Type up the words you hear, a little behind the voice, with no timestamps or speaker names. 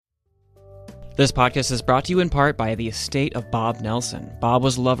This podcast is brought to you in part by the estate of Bob Nelson. Bob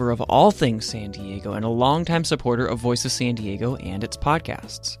was a lover of all things San Diego and a longtime supporter of Voice of San Diego and its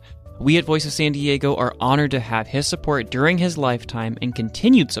podcasts. We at Voice of San Diego are honored to have his support during his lifetime and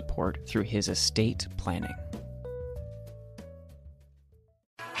continued support through his estate planning.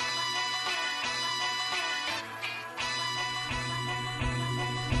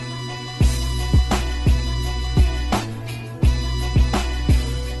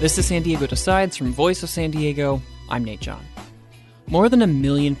 This is San Diego Decides from Voice of San Diego. I'm Nate John. More than 1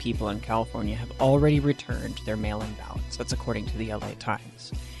 million people in California have already returned their mail-in ballots. That's according to the LA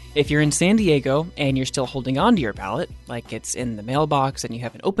Times. If you're in San Diego and you're still holding on to your ballot, like it's in the mailbox and you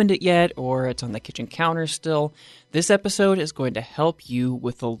haven't opened it yet, or it's on the kitchen counter still, this episode is going to help you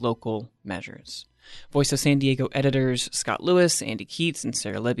with the local measures. Voice of San Diego editors Scott Lewis, Andy Keats, and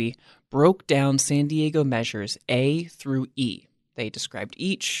Sarah Libby broke down San Diego measures A through E. They described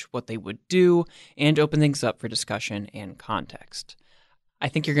each, what they would do, and opened things up for discussion and context. I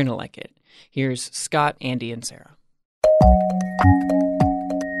think you're going to like it. Here's Scott, Andy, and Sarah.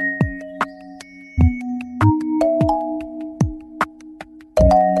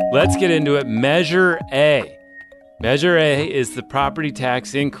 Let's get into it. Measure A. Measure A is the property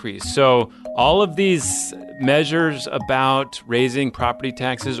tax increase. So all of these measures about raising property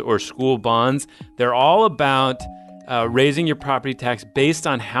taxes or school bonds, they're all about raising your property tax based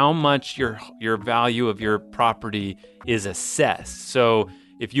on how much your value of your property is assessed. So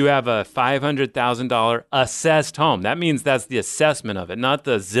if you have a $500,000 assessed home, that means that's the assessment of it, not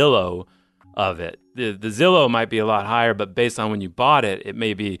the Zillow of it. The Zillow might be a lot higher, but based on when you bought it, it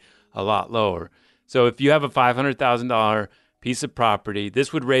may be a lot lower. So if you have a $500,000 piece of property,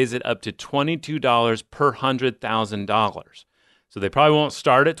 this would raise it up to $22 per $100,000. So they probably won't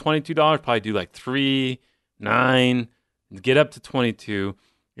start at $22, probably do like 3, 9, get up to 22.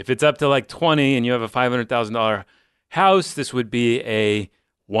 If it's up to like 20 and you have a $500,000 house, this would be a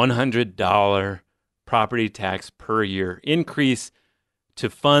 $100 property tax per year increase to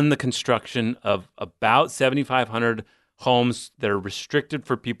fund the construction of about 7,500 homes that are restricted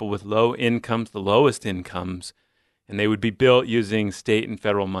for people with low incomes, the lowest incomes, and they would be built using state and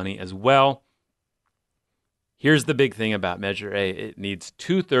federal money as well. Here's the big thing about Measure A. It needs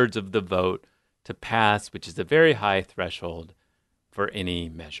 2/3 of the vote to pass, which is a very high threshold for any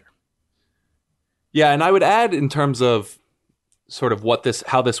measure. Yeah, and I would add in terms of sort of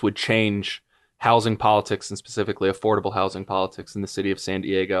how this would change housing politics and specifically affordable housing politics in the city of San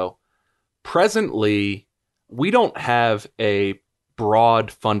Diego. Presently, we don't have a broad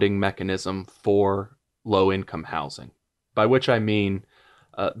funding mechanism for low-income housing, by which I mean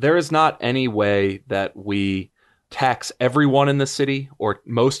there is not any way that we tax everyone in the city or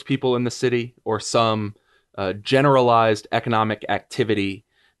most people in the city or some generalized economic activity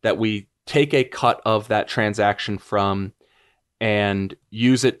that we take a cut of that transaction from and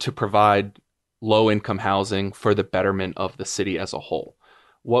use it to provide low-income housing for the betterment of the city as a whole.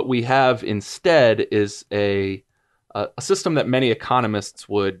 What we have instead is a system that many economists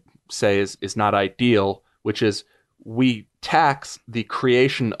would say is not ideal, which is we tax the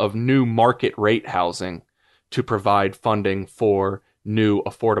creation of new market rate housing to provide funding for new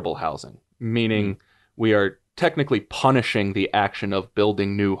affordable housing, meaning we are technically punishing the action of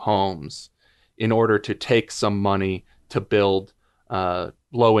building new homes in order to take some money to build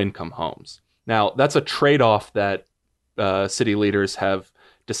low-income homes. Now, that's a trade-off that city leaders have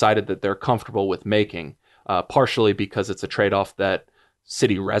decided that they're comfortable with making, partially because it's a trade-off that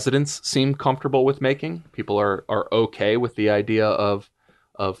city residents seem comfortable with making. People are okay with the idea of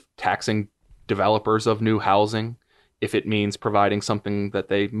taxing developers of new housing if it means providing something that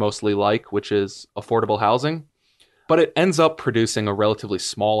they mostly like, which is affordable housing. But it ends up producing a relatively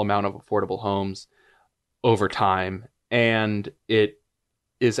small amount of affordable homes over time, and it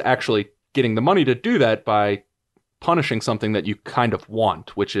is actually getting the money to do that by punishing something that you kind of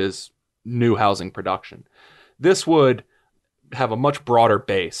want, which is new housing production. This would have a much broader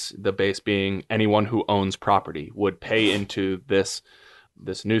base, the base being anyone who owns property would pay into this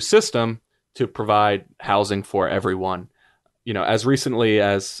new system to provide housing for everyone. You know, as recently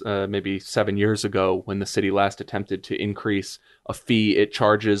as maybe 7 years ago, when the city last attempted to increase a fee it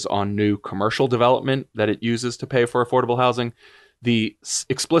charges on new commercial development that it uses to pay for affordable housing, the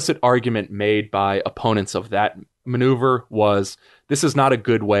explicit argument made by opponents of that maneuver was, this is not a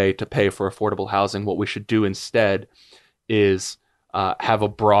good way to pay for affordable housing. What we should do instead is have a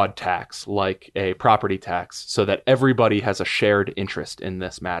broad tax, like a property tax, so that everybody has a shared interest in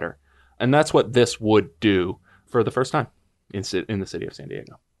this matter. And that's what this would do for the first time in the city of San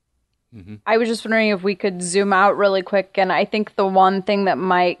Diego. I was just wondering if we could zoom out really quick. And I think the one thing that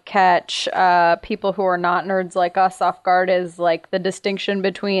might catch people who are not nerds like us off guard is like the distinction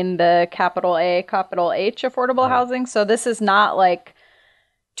between the capital A, capital H affordable housing. So this is not like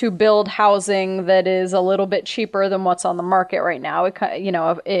to build housing that is a little bit cheaper than what's on the market right now.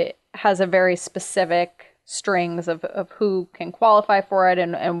 It has a very specific strings of who can qualify for it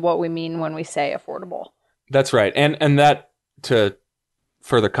and what we mean when we say affordable. That's right. And that, to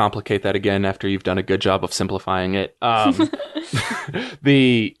further complicate that again, after you've done a good job of simplifying it, that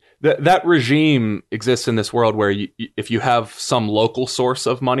regime exists in this world where if you have some local source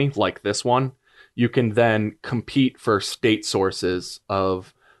of money like this one, you can then compete for state sources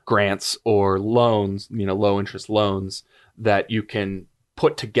of grants or loans, low interest loans that you can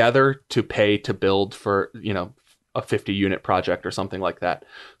put together to pay to build for, a 50 unit project or something like that.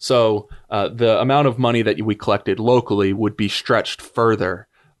 So the amount of money that we collected locally would be stretched further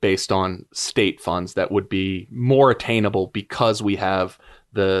based on state funds that would be more attainable because we have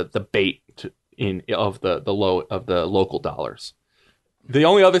the bait of the local dollars. The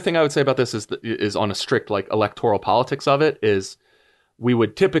only other thing I would say about this is on a strict like electoral politics of it is we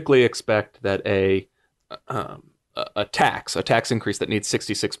would typically expect that a tax increase that needs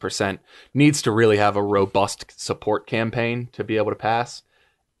 66% needs to really have a robust support campaign to be able to pass.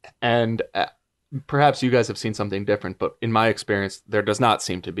 And perhaps you guys have seen something different, but in my experience, there does not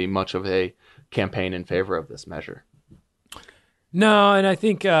seem to be much of a campaign in favor of this measure. No, and I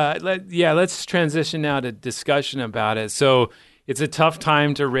think, let's transition now to discussion about it. So it's a tough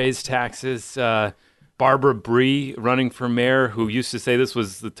time to raise taxes. Barbara Bree, running for mayor, who used to say this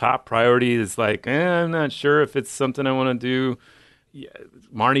was the top priority, is like, I'm not sure if it's something I want to do.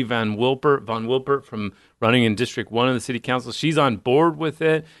 Marnie Van Wilpert from running in District 1 of the City Council, she's on board with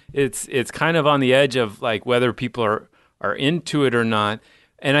it. It's kind of on the edge of like whether people are into it or not.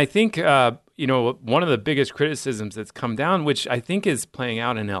 And I think, one of the biggest criticisms that's come down, which I think is playing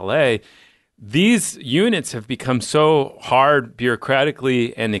out in LA, these units have become so hard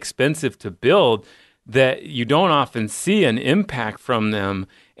bureaucratically and expensive to build that you don't often see an impact from them.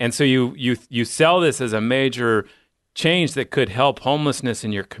 And so you sell this as a major change that could help homelessness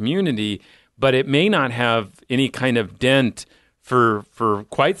in your community, but it may not have any kind of dent for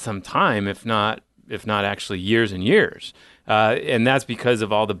quite some time, if not actually years and years. And that's because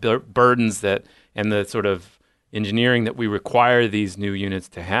of all the burdens and the sort of engineering that we require these new units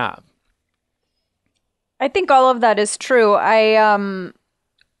to have. I think all of that is true. I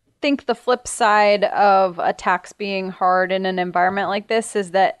think the flip side of a tax being hard in an environment like this is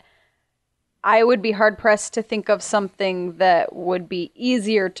that I would be hard pressed to think of something that would be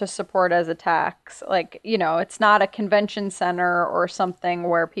easier to support as a tax. Like, it's not a convention center or something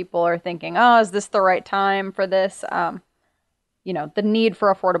where people are thinking, oh, is this the right time for this? The need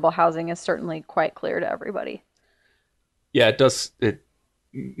for affordable housing is certainly quite clear to everybody. Yeah, it does.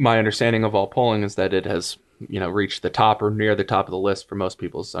 My understanding of all polling is that it has reach the top or near the top of the list for most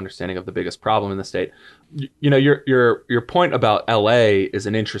people's understanding of the biggest problem in the state. Your point about LA is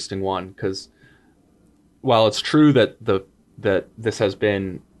an interesting one, because while it's true that this has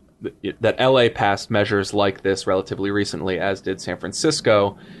been that LA passed measures like this relatively recently, as did San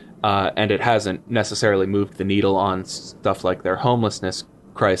Francisco, and it hasn't necessarily moved the needle on stuff like their homelessness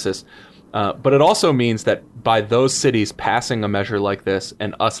crisis. But it also means that by those cities passing a measure like this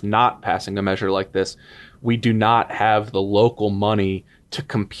and us not passing a measure like this, we do not have the local money to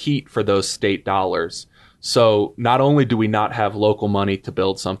compete for those state dollars. So not only do we not have local money to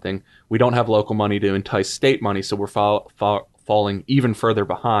build something, we don't have local money to entice state money, so we're falling even further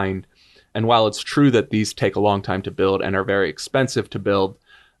behind. And while it's true that these take a long time to build and are very expensive to build,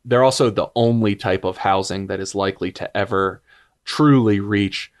 they're also the only type of housing that is likely to ever truly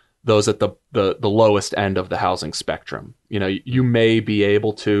reach those at the lowest end of the housing spectrum. You may be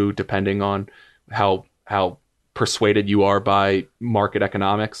able to, depending on how persuaded you are by market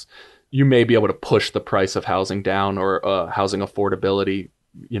economics, you may be able to push the price of housing down or housing affordability,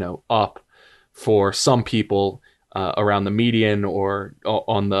 up for some people around the median or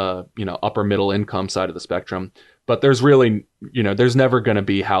on the, upper middle income side of the spectrum. But there's really, there's never going to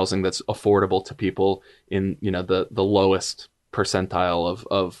be housing that's affordable to people in, the lowest percentile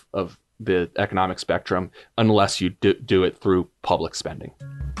of the economic spectrum unless you do it through public spending.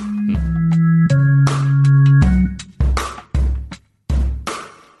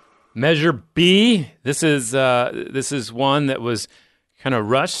 Measure B. This is one that was kind of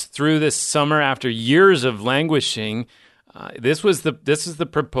rushed through this summer after years of languishing. This is the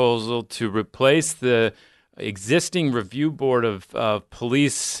proposal to replace the existing review board of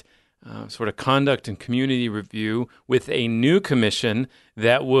police sort of conduct and community review with a new commission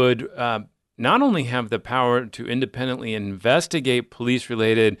that would not only have the power to independently investigate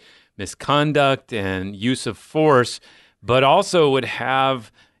police-related misconduct and use of force, but also would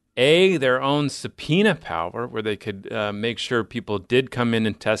have their own subpoena power where they could make sure people did come in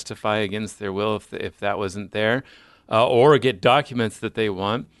and testify against their will if that wasn't there, or get documents that they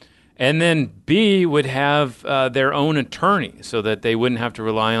want. And then B, would have their own attorney so that they wouldn't have to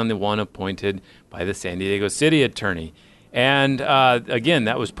rely on the one appointed by the San Diego City attorney. And again,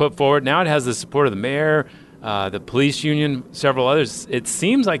 that was put forward. Now it has the support of the mayor, the police union, several others. It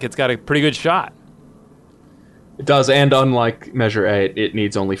seems like it's got a pretty good shot. It does, and unlike Measure A, it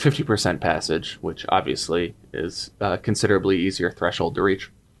needs only 50% passage, which obviously is a considerably easier threshold to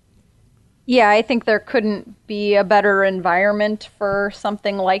reach. Yeah, I think there couldn't be a better environment for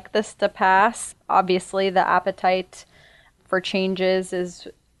something like this to pass. Obviously, the appetite for changes is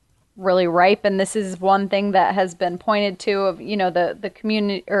really ripe, and this is one thing that has been pointed to of, the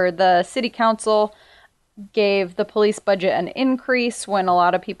community or the city council gave the police budget an increase when a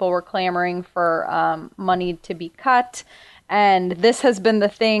lot of people were clamoring for money to be cut. And this has been the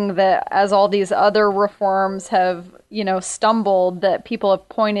thing that, as all these other reforms have, stumbled, that people have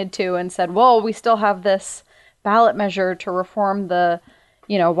pointed to and said, well, we still have this ballot measure to reform the,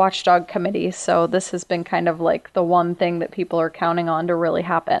 watchdog committee. So this has been kind of like the one thing that people are counting on to really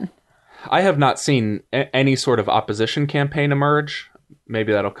happen. I have not seen any sort of opposition campaign emerge.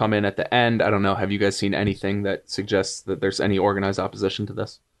 Maybe that'll come in at the end. I don't know. Have you guys seen anything that suggests that there's any organized opposition to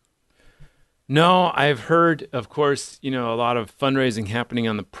this? No, I've heard, of course, a lot of fundraising happening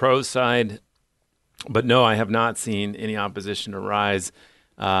on the pro side, but no, I have not seen any opposition arise.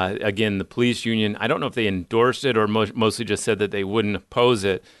 Again, the police union, I don't know if they endorsed it or mostly just said that they wouldn't oppose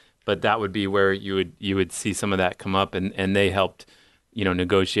it, but that would be where you would see some of that come up, and they helped,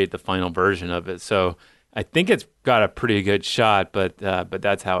 negotiate the final version of it. So I think it's got a pretty good shot, but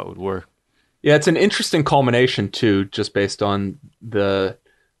that's how it would work. Yeah, it's an interesting culmination too, just based on the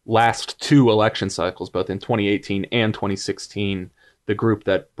last two election cycles, both in 2018 and 2016. The group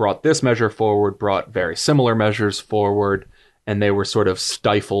that brought this measure forward brought very similar measures forward, and they were sort of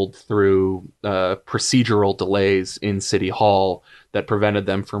stifled through procedural delays in City Hall that prevented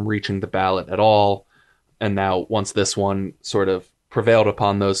them from reaching the ballot at all. And now, once this one sort of prevailed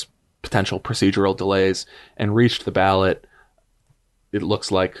upon those potential procedural delays and reached the ballot, it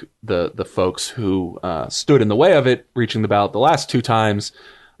looks like the folks who stood in the way of it reaching the ballot the last two times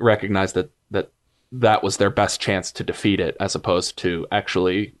recognized that was their best chance to defeat it, as opposed to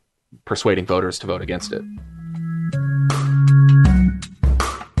actually persuading voters to vote against it.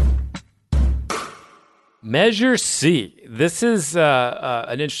 Measure C. This is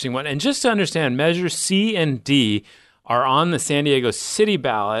an interesting one. And just to understand, Measure C and D are on the San Diego City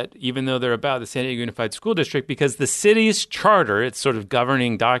ballot, even though they're about the San Diego Unified School District, because the city's charter, its sort of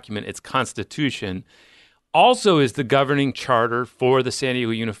governing document, its constitution, also is the governing charter for the San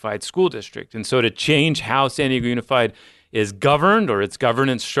Diego Unified School District. And so to change how San Diego Unified is governed or its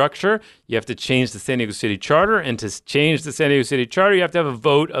governance structure, you have to change the San Diego City Charter. And to change the San Diego City Charter, you have to have a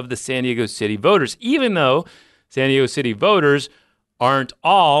vote of the San Diego City voters, even though San Diego City voters aren't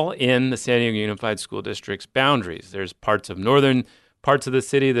all in the San Diego Unified School District's boundaries. There's parts of northern parts of the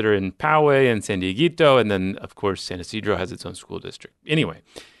city that are in Poway and San Dieguito, and then, of course, San Ysidro has its own school district. Anyway,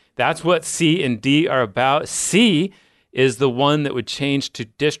 that's what C and D are about. C is the one that would change to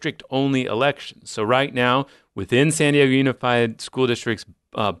district-only elections. So right now, within San Diego Unified School District's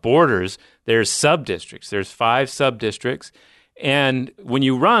borders, there's sub-districts. There's 5 sub-districts. And when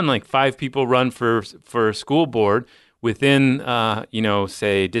you run, like 5 people run for a school board within,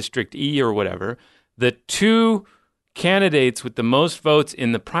 say, District E or whatever, the 2 candidates with the most votes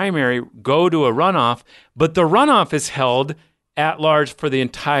in the primary go to a runoff, but the runoff is held at large for the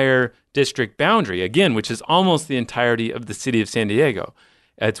entire district boundary, again, which is almost the entirety of the city of San Diego.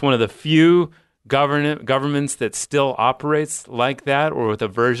 It's one of the few governments that still operates like that, or with a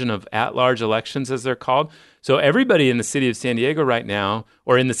version of at-large elections, as they're called. So everybody in the city of San Diego right now,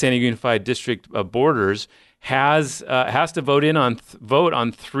 or in the San Diego Unified District borders, has to vote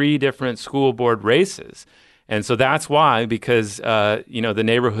on 3 different school board races. And so that's why, because the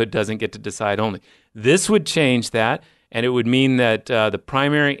neighborhood doesn't get to decide only. This would change that, and it would mean that the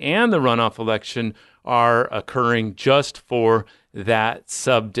primary and the runoff election are occurring just for that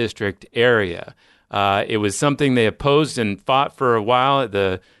sub-district area. It was something they opposed and fought for a while at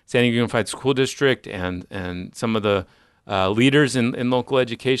the San Diego Unified School District and some of the leaders in local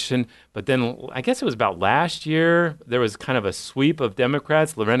education. But then I guess it was about last year, there was kind of a sweep of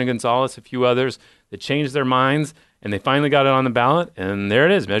Democrats, Lorena Gonzalez, a few others, that changed their minds, and they finally got it on the ballot. And there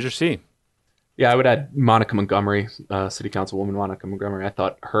it is, Measure C. Yeah, I would add Monica Montgomery, City Councilwoman Monica Montgomery. I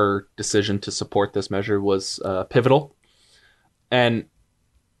thought her decision to support this measure was pivotal. And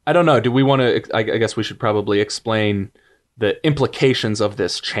I don't know, do we want to, I guess we should probably explain the implications of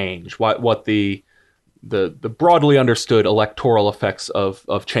this change, what the broadly understood electoral effects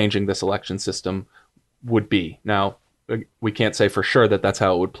of changing this election system would be. Now, we can't say for sure that that's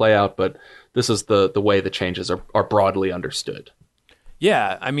how it would play out, but this is the way the changes are broadly understood.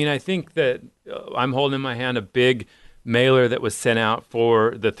 Yeah, I mean, I think that I'm holding in my hand a big mailer that was sent out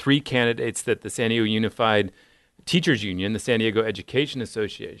for the 3 candidates that the San Diego Unified Teachers Union, the San Diego Education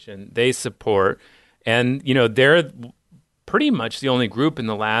Association, they support. And, they're pretty much the only group in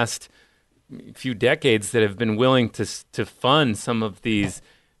the last few decades that have been willing to fund some of these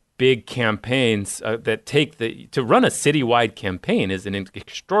big campaigns that to run a citywide campaign is an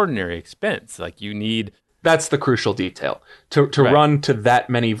extraordinary expense. Like you need... That's the crucial detail. To Right. run to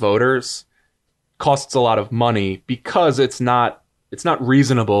that many voters costs a lot of money because it's not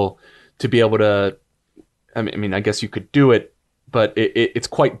reasonable to be able to. I mean, I guess you could do it, but it's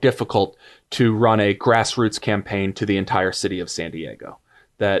quite difficult to run a grassroots campaign to the entire city of San Diego,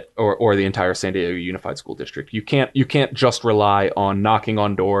 or the entire San Diego Unified School District. You can't just rely on knocking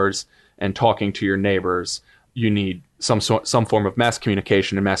on doors and talking to your neighbors. You need some form of mass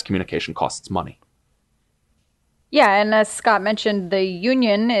communication, and mass communication costs money. Yeah, and as Scott mentioned, the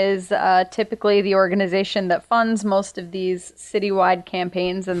union is typically the organization that funds most of these citywide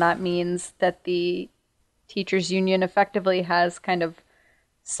campaigns, and that means that the teachers union effectively has kind of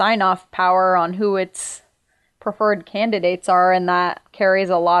sign-off power on who its preferred candidates are, and that carries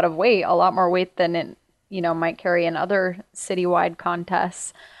a lot of weight, a lot more weight than it might carry in other citywide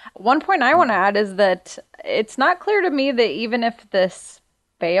contests. One point I want to add is that it's not clear to me that even if this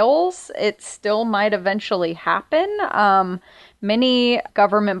fails, it still might eventually happen. Many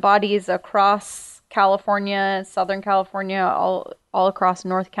government bodies across California, Southern California, all across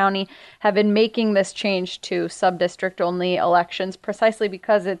North County have been making this change to sub-district only elections precisely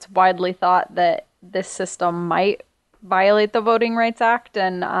because it's widely thought that this system might violate the Voting Rights Act.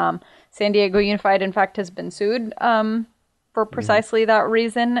 And San Diego Unified, in fact, has been sued for precisely that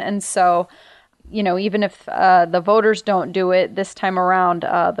reason. And so even if the voters don't do it this time around,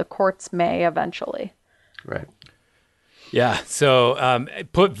 the courts may eventually. Right. Yeah. So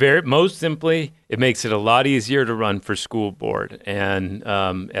most simply, it makes it a lot easier to run for school board. And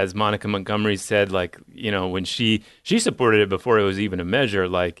as Monica Montgomery said, when she supported it before it was even a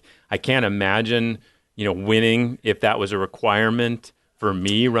measure, I can't imagine, winning if that was a requirement for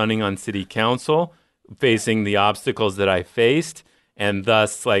me running on city council, facing the obstacles that I faced. And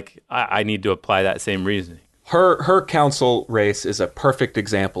thus, I need to apply that same reasoning. Her council race is a perfect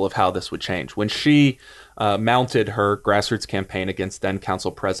example of how this would change. When she mounted her grassroots campaign against then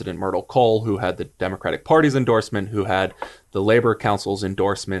Council President Myrtle Cole, who had the Democratic Party's endorsement, who had the Labor Council's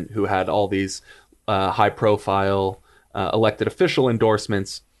endorsement, who had all these high-profile elected official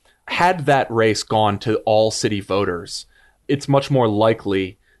endorsements, had that race gone to all city voters, it's much more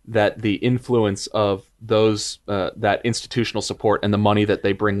likely that the influence of those that institutional support and the money that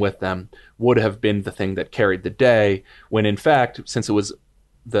they bring with them would have been the thing that carried the day, when in fact, since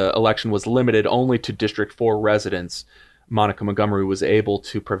the election was limited only to District 4 residents, Monica Montgomery was able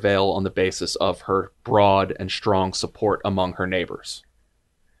to prevail on the basis of her broad and strong support among her neighbors.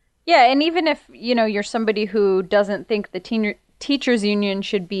 Yeah, and even if you're somebody who doesn't think the teachers union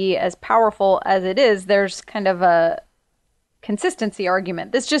should be as powerful as it is, there's kind of a consistency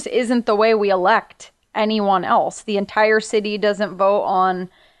argument. This just isn't the way we elect anyone else. The entire city doesn't vote on,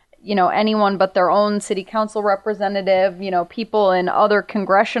 anyone but their own city council representative. People in other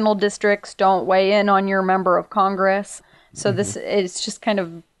congressional districts don't weigh in on your member of Congress. So this is just kind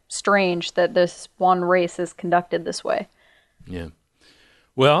of strange that this one race is conducted this way. Yeah.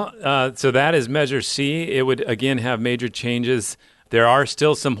 Well, so that is Measure C. It would, again, have major changes. There are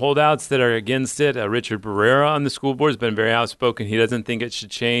still some holdouts that are against it. Richard Barrera on the school board has been very outspoken. He doesn't think it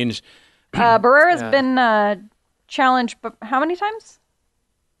should change. Barrera's been challenged, but how many times?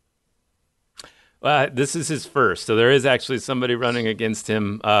 This is his first. So there is actually somebody running against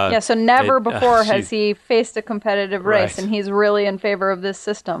him. So never before has he faced a competitive race, and he's really in favor of this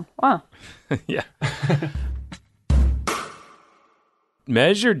system. Wow. Yeah.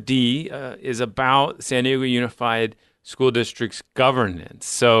 Measure D is about San Diego Unified School District's governance.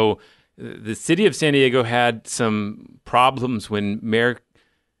 So the city of San Diego had some problems when Mayor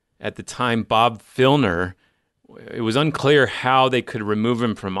at the time Bob Filner it was unclear how they could remove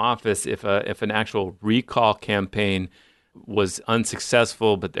him from office if an actual recall campaign was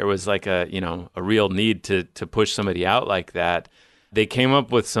unsuccessful, but there was like a real need to push somebody out like that. They came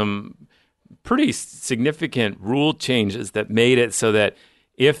up with some pretty significant rule changes that made it so that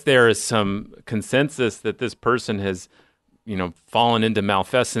if there is some consensus that this person has, fallen into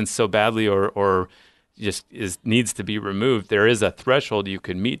malfeasance so badly or just needs to be removed, there is a threshold you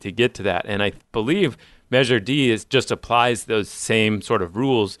can meet to get to that. And I believe Measure D just applies those same sort of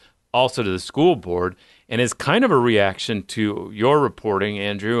rules also to the school board, and is kind of a reaction to your reporting,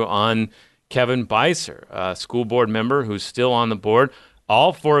 Andrew, on Kevin Beiser, a school board member who's still on the board.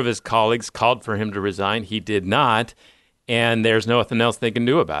 All 4 of his colleagues called for him to resign. He did not, and there's nothing else they can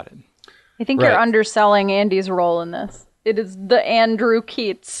do about it. I think you're underselling Andy's role in this. It is the Andrew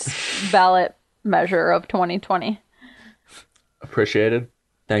Keats ballot measure of 2020. Appreciated.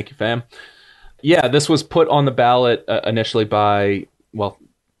 Thank you, fam. Yeah, this was put on the ballot initially by,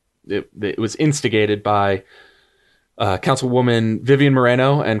 it was instigated by Councilwoman Vivian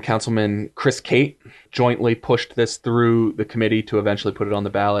Moreno and Councilman Chris Cate. Jointly pushed this through the committee to eventually put it on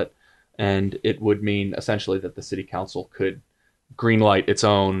the ballot, and it would mean essentially that the city council could greenlight its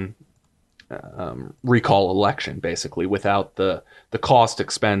own recall election, basically, without the cost,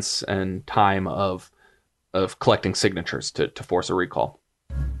 expense, and time of collecting signatures to force a recall.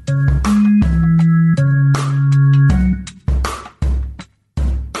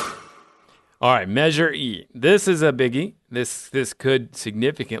 All right, Measure E. This is a biggie. This could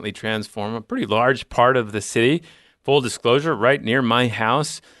significantly transform a pretty large part of the city. Full disclosure, right near my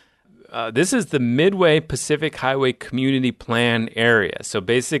house. This is the Midway Pacific Highway Community Plan area. So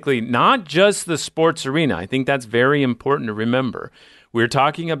basically, not just the sports arena. I think that's very important to remember. We're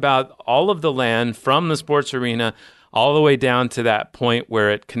talking about all of the land from the sports arena all the way down to that point where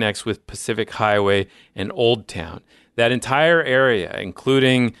it connects with Pacific Highway and Old Town. That entire area,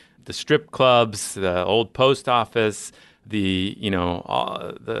 including the strip clubs, the old post office, the in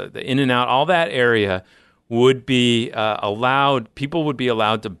and out, all that area would be allowed. People would be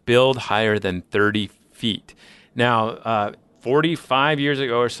allowed to build higher than 30 feet. Now, 45 years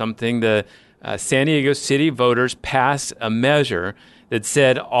ago or something, the San Diego City voters passed a measure that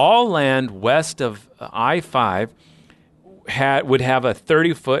said all land west of I-5 would have a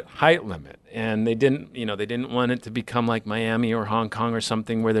 30-foot height limit. And they didn't want it to become like Miami or Hong Kong or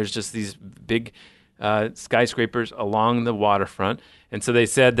something where there's just these big skyscrapers along the waterfront. And so they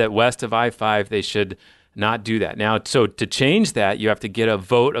said that west of I-5, they should not do that. Now, so to change that, you have to get a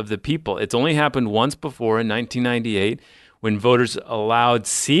vote of the people. It's only happened once before in 1998 when voters allowed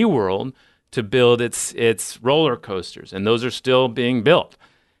SeaWorld to build its roller coasters, and those are still being built.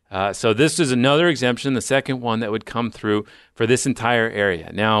 So this is another exemption, the second one that would come through for this entire area.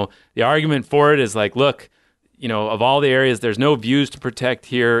 Now, the argument for it is like, look, of all the areas, there's no views to protect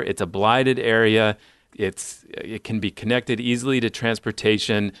here. It's a blighted area. It can be connected easily to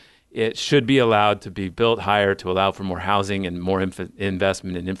transportation. It should be allowed to be built higher to allow for more housing and more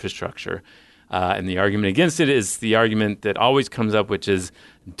investment in infrastructure. And the argument against it is the argument that always comes up, which is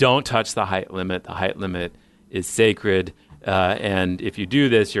don't touch the height limit. The height limit is sacred. And if you do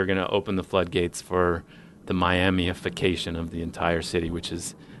this, you're going to open the floodgates for the Miami-ification of the entire city, which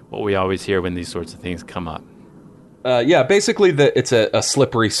is what we always hear when these sorts of things come up. Basically, it's a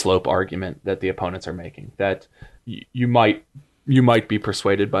slippery slope argument that the opponents are making, that you might be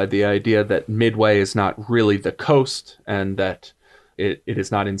persuaded by the idea that Midway is not really the coast and that it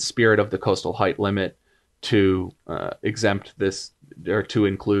is not in spirit of the coastal height limit to exempt this or to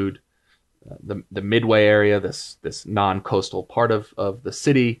include the Midway area, this non-coastal part of the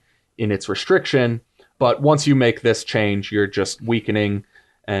city, in its restriction. But once you make this change, you're just weakening,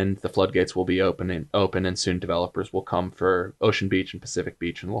 and the floodgates will be open, and soon developers will come for Ocean Beach and Pacific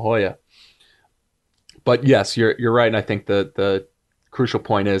Beach and La Jolla. But yes, you're right, and I think the crucial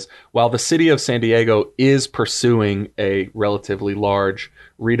point is, while the city of San Diego is pursuing a relatively large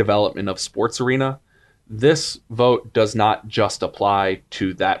redevelopment of sports arena, this vote does not just apply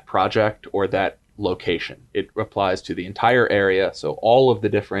to that project or that location. It applies to the entire area. So all of the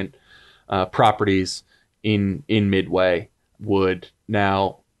different properties in Midway would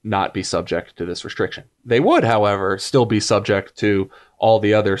now not be subject to this restriction. They would, however, still be subject to all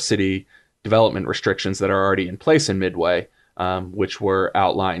the other city development restrictions that are already in place in Midway, which were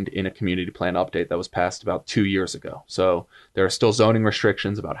outlined in a community plan update that was passed about 2 years ago. So there are still zoning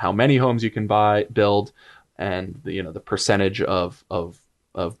restrictions about how many homes you can build, and the percentage of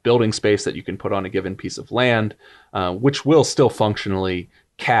building space that you can put on a given piece of land, which will still functionally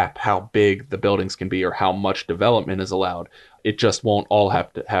cap how big the buildings can be or how much development is allowed. It just won't all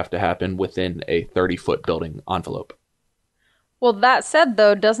have to happen within a 30-foot building envelope. Well, that said,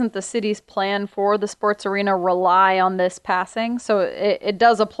 though, doesn't the city's plan for the sports arena rely on this passing? So it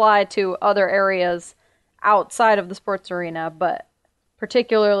does apply to other areas outside of the sports arena, but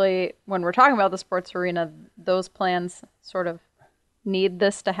particularly when we're talking about the sports arena, those plans sort of need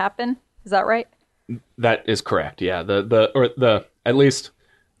this to happen. Is that right? That is correct. Yeah. At least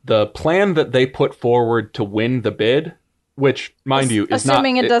the plan that they put forward to win the bid, which, mind you, is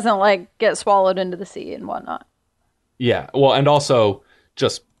assuming it doesn't like get swallowed into the sea and whatnot. Yeah. Well, and also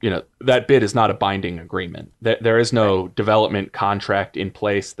just, that bid is not a binding agreement. There is no development contract in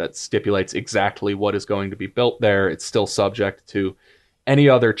place that stipulates exactly what is going to be built there. It's still subject to any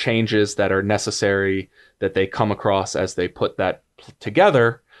other changes that are necessary that they come across as they put that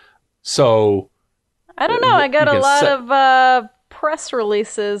together. So I don't know. I got a lot of press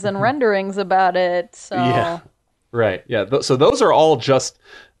releases and renderings about it. So. Yeah. Right. Yeah. So those are all just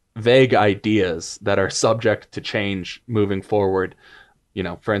vague ideas that are subject to change moving forward.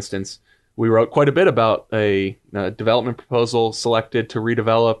 For instance, we wrote quite a bit about a development proposal selected to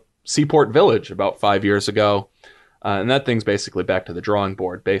redevelop Seaport Village about 5 years ago. And that thing's basically back to the drawing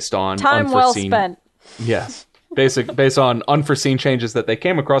board based on time well spent. Yes. Based on unforeseen changes that they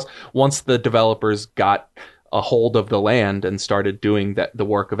came across once the developers got a hold of the land and started doing the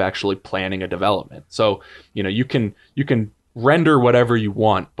work of actually planning a development. So, you can render whatever you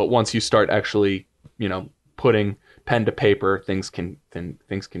want, but once you start actually, putting pen to paper, things can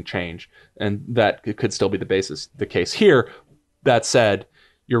change, and that could still be the case here. That said,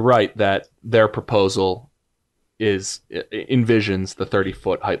 you're right that their proposal envisions the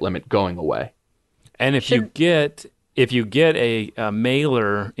 30-foot height limit going away. And if you get a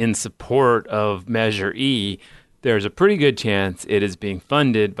mailer in support of Measure E, there's a pretty good chance it is being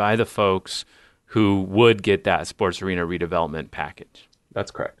funded by the folks who would get that sports arena redevelopment package.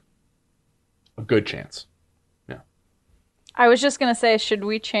 That's correct. A good chance. Yeah. I was just going to say, should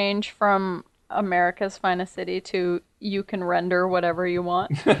we change from America's Finest City to you can render whatever you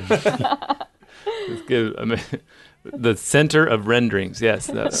want? It's good. The center of renderings, yes.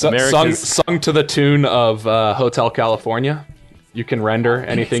 Sung to the tune of Hotel California. You can render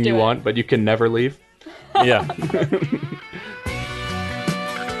anything you want, but you can never leave. Yeah.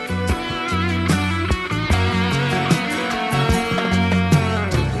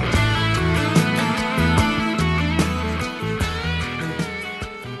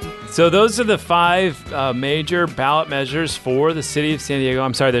 So those are the 5 major ballot measures for the city of San Diego.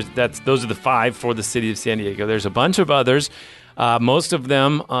 I'm sorry, those are the 5 for the city of San Diego. There's a bunch of others. Most of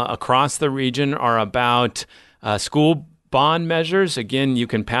them across the region are about school bond measures. Again, you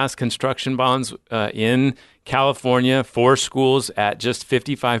can pass construction bonds in California for schools at just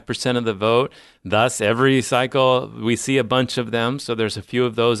 55% of the vote. Thus, every cycle we see a bunch of them. So there's a few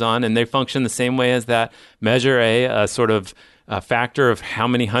of those on, and they function the same way as that Measure A, a sort of a factor of how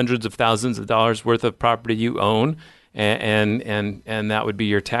many hundreds of thousands of dollars worth of property you own, and that would be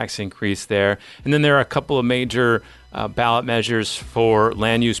your tax increase there. And then there are a couple of major ballot measures for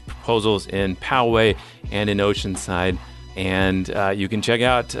land use proposals in Poway and in Oceanside. And you can check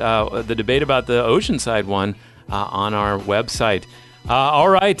out the debate about the Oceanside one on our website. All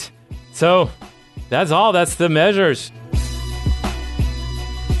right, so that's all. That's the measures.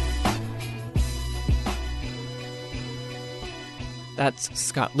 That's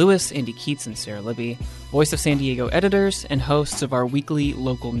Scott Lewis, Andy Keats, and Sarah Libby, Voice of San Diego editors and hosts of our weekly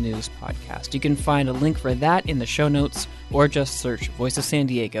local news podcast. You can find a link for that in the show notes, or just search Voice of San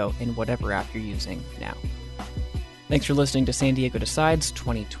Diego in whatever app you're using now. Thanks for listening to San Diego Decides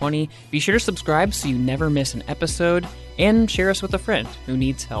 2020. Be sure to subscribe so you never miss an episode, and share us with a friend who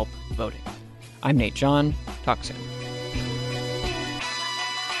needs help voting. I'm Nate John. Talk soon.